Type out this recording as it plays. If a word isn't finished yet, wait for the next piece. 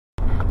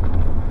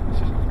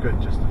good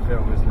just to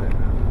film, isn't it?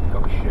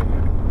 Oh shit.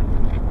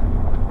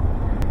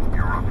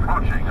 You're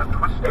approaching a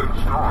twisting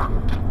storm.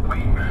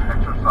 Please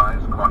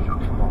exercise caution.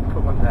 Come on,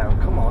 put one down.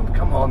 Come on,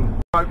 come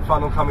on. Boat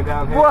funnel coming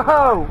down here.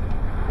 Whoa!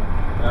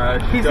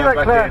 She's going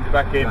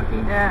back in.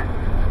 Yeah.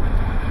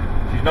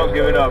 She's not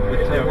giving up.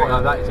 Tell you what,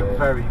 though, that is a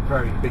very,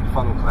 very big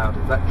funnel cloud.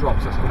 If that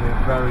drops, that's going to be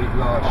a very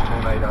large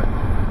tornado.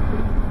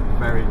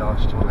 Very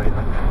large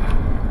tornado.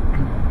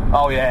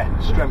 Oh yeah,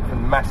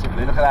 strengthened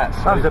massively. Look at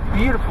that. That was a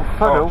beautiful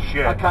funnel. Oh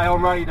shit. Okay,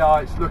 on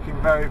radar, it's looking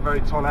very,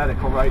 very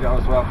tornadic on radar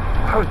as well.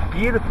 That was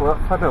beautiful, that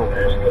funnel.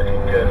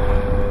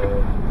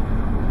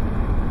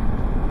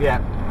 Yeah,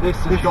 this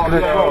has got to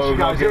go. She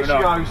goes, here she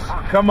goes.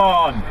 Come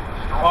on.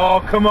 Oh,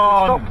 come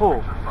on. Stop,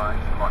 Paul.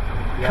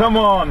 Yeah. Come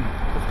on.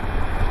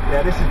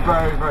 Yeah, this is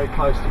very, very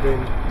close to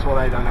being a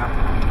tornado now.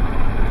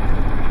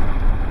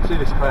 See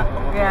this, Claire?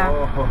 Yeah.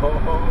 Oh,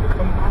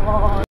 come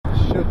on.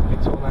 Should be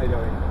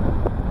tornadoing.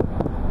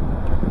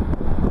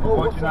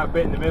 Watching that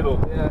bit in the middle.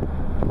 Yeah,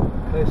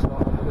 this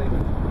not underneath.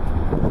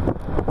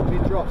 If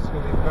it drops, it's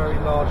going to be a very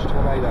large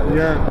tornado.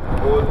 Yeah.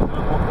 Oh, there's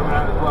another one coming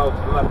out as well to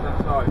the left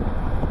hand side.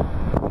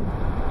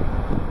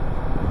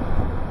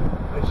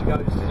 There she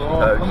goes.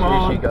 Oh, come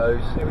on. Here she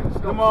goes. Here we can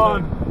stop Come on.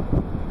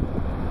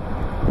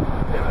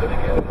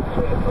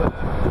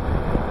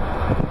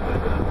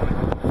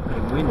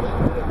 Wind.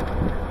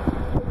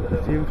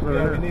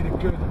 Yeah, we need a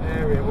good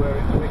area where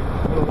we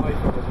can pull away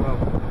from as well.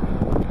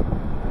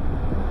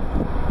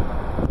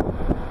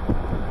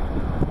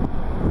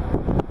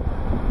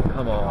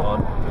 Come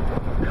on.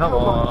 Come How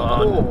on.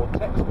 much more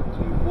textbook do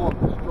you want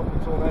to drop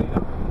a tornado?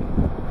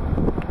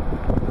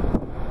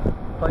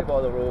 Play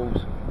by the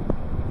rules.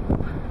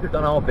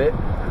 Done our bit.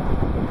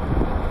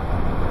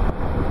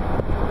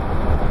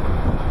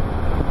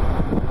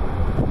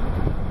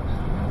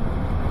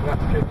 We have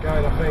to keep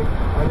going, I think.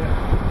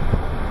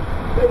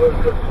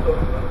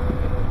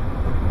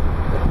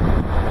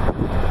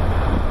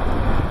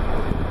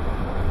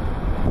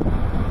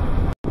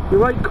 You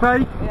right,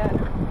 Craig? Yeah.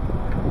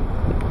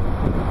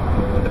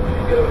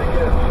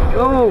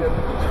 Oh,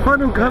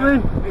 funnel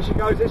coming. Here she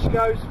goes, here she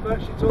goes.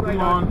 First she tornado.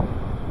 Come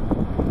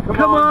on.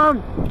 Come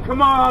on.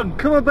 Come on.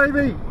 Come on,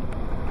 baby.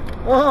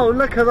 Oh,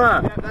 look at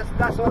that. Yeah,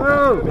 that's all.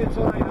 Oh. That's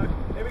going to be a tornado.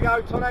 Here we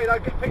go, tornado,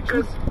 get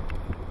pictures.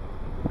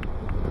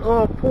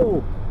 Oh,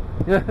 Paul.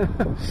 Yeah. Get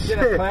it,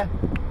 Shit. Claire.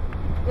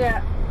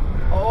 Yeah.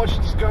 Oh, she's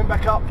just going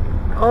back up.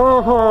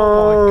 Oh.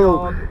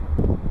 Oh my God.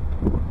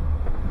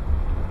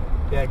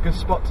 Yeah, good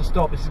spot to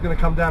stop. This is going to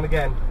come down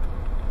again.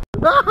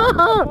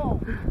 Oh,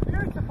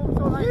 beautiful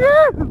tornado.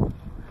 Yeah.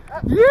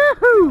 Yeah.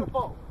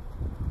 Beautiful.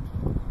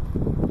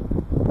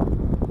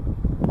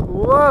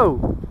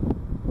 Whoa.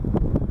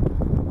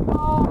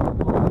 Oh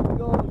my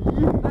God.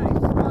 That is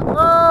stunning.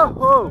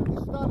 Oh.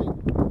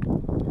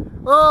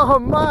 Stunning. Oh,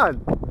 man.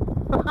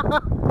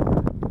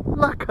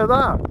 Look at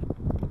that.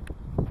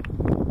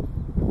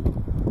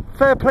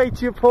 Fair play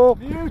to you, Paul.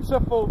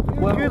 Beautiful.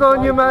 Well, good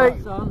on you,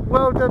 mate.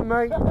 Well done,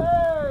 mate.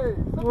 Hey,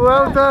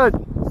 Well done.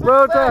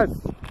 Well done.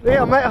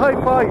 Yeah, mate, high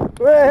five.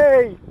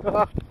 Hey.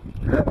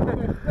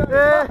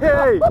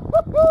 Hey.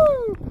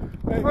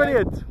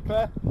 Brilliant.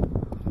 Claire.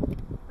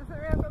 Does it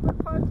remember the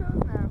photos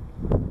now?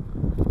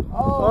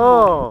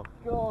 Oh.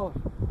 God.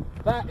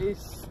 That is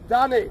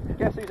stunning.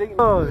 Guess who's eating?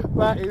 Oh.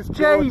 That is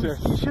James,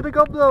 gorgeous. you should have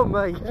got blown,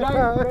 mate.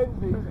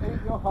 James Menzies,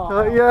 eat your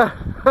heart out. Yeah.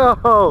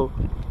 Oh.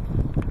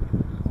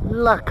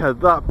 Look at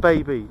that,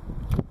 baby.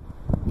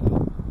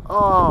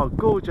 Oh,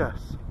 gorgeous.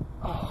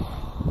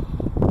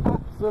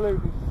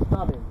 Absolutely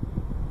stunning.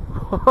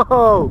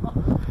 Oh.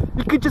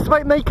 You could just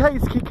make out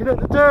he's kicking at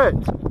the dirt.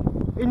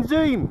 In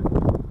zoom.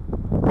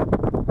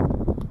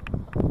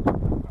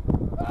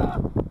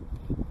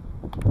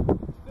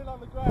 Still on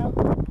the ground.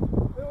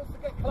 Who wants to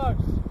get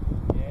close?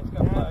 Yeah, it's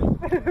got close.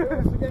 Who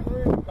wants to get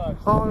really close?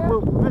 Oh,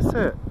 we'll miss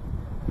it.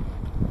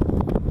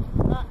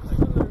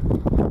 Absolutely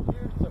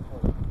beautiful.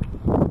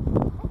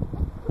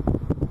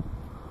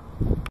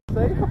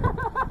 See?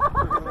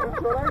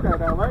 Tornado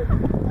now, mate.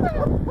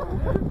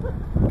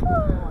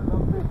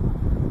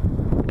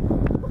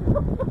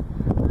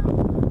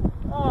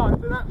 Oh,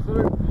 it's an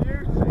absolute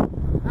beauty.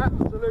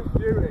 Absolute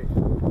beauty.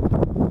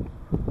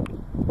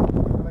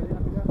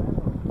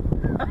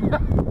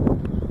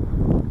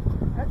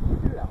 How did you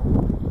do that?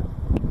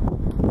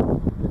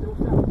 Is it all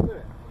set up to do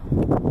it?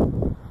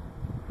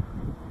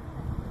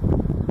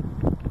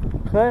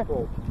 Claire, do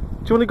you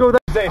want to go there?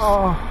 This.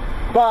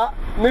 Oh, But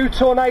new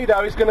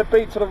tornado is going to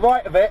be to the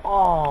right of it.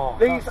 oh,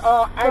 These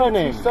are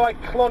stunning.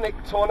 anticyclonic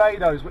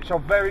tornadoes, which are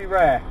very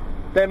rare.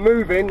 They're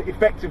moving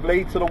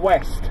effectively to the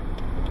west.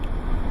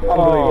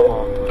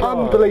 Unbelievable.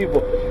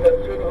 Unbelievable.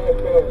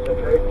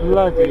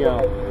 Bloody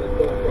hell.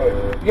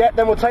 Yeah,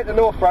 then we'll take the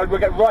North Road, we'll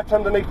get right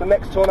underneath the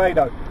next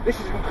tornado. This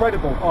is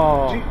incredible.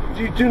 Oh.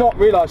 You do not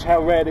realise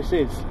how rare this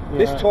is. Yeah.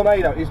 This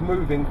tornado is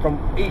moving from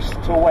east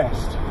to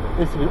west.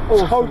 This is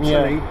awesome. Totally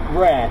Yeah.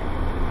 rare.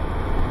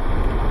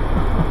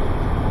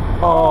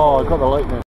 Oh, I got the lightning.